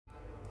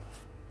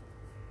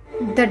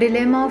The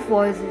dilemma of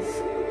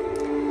voices.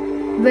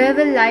 Where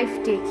will life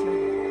take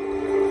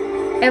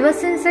you? Ever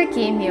since I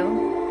came here,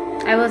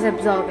 I was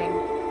absorbing.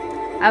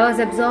 I was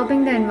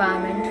absorbing the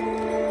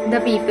environment, the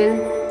people,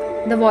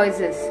 the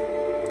voices.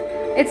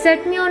 It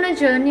set me on a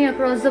journey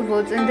across the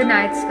woods in the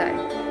night sky.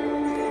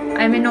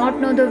 I may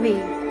not know the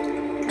way,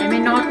 I may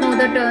not know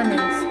the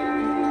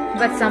turnings,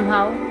 but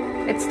somehow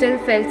it still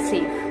felt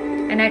safe,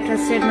 and I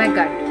trusted my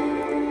gut.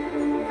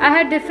 I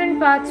had different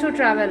paths to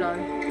travel on.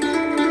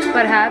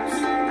 Perhaps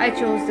I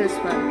chose this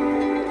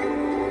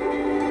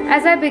one.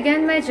 As I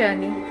began my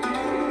journey,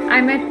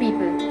 I met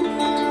people.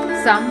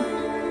 Some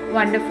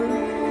wonderful,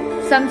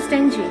 some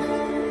stingy,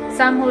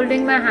 some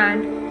holding my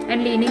hand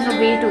and leaning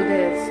away to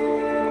theirs.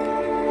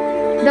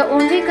 The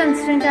only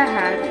constraint I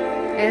had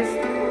is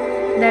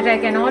that I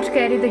cannot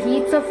carry the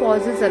heaps of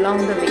voices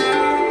along the way,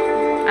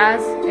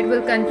 as it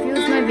will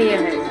confuse my way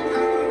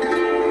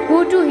ahead.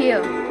 Who to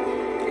hear?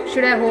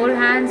 Should I hold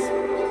hands?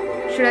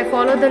 Should I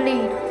follow the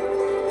lead?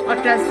 Or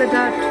trust the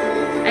gut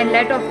and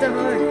let off the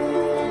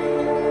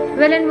herd?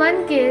 Well, in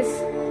one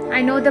case,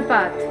 I know the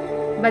path,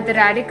 but the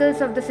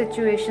radicals of the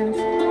situations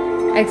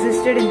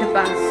existed in the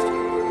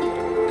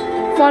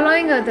past.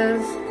 Following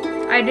others,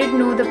 I did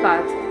know the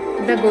path,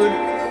 the good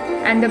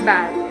and the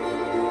bad.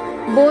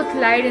 Both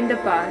lied in the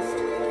past,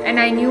 and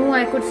I knew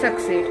I could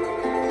succeed.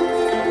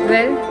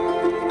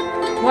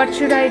 Well, what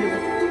should I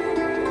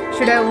do?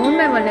 Should I own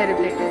my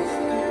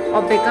vulnerabilities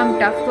or become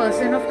tough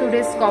person of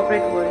today's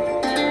corporate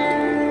world?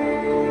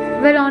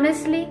 Well,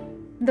 honestly,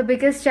 the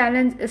biggest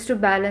challenge is to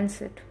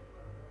balance it.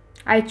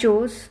 I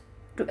chose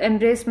to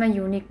embrace my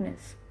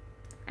uniqueness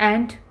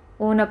and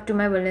own up to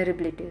my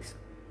vulnerabilities.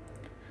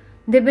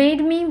 They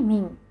made me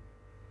me.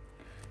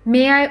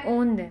 May I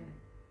own them.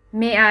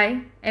 May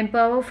I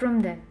empower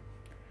from them.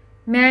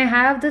 May I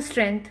have the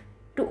strength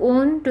to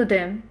own to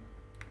them,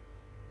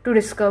 to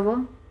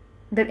discover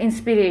their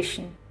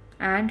inspiration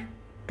and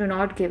to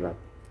not give up.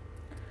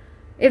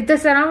 If the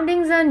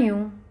surroundings are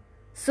new,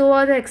 so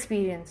are the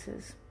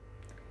experiences.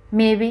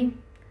 Maybe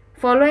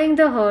following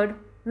the herd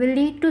will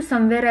lead to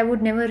somewhere I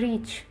would never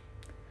reach.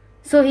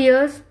 So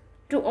here's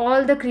to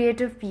all the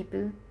creative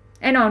people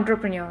and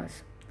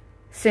entrepreneurs.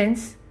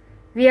 Since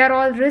we are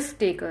all risk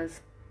takers,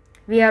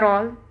 we are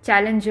all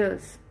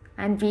challengers,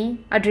 and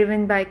we are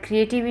driven by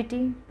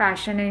creativity,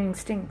 passion and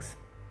instincts.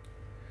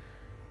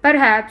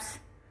 Perhaps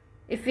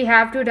if we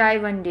have to die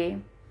one day,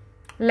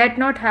 let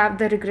not have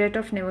the regret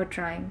of never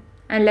trying,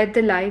 and let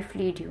the life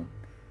lead you.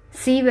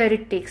 See where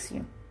it takes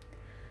you.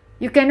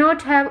 You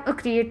cannot have a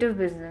creative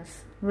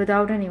business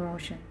without an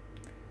emotion.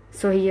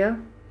 So here,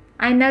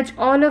 I nudge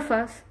all of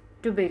us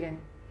to begin.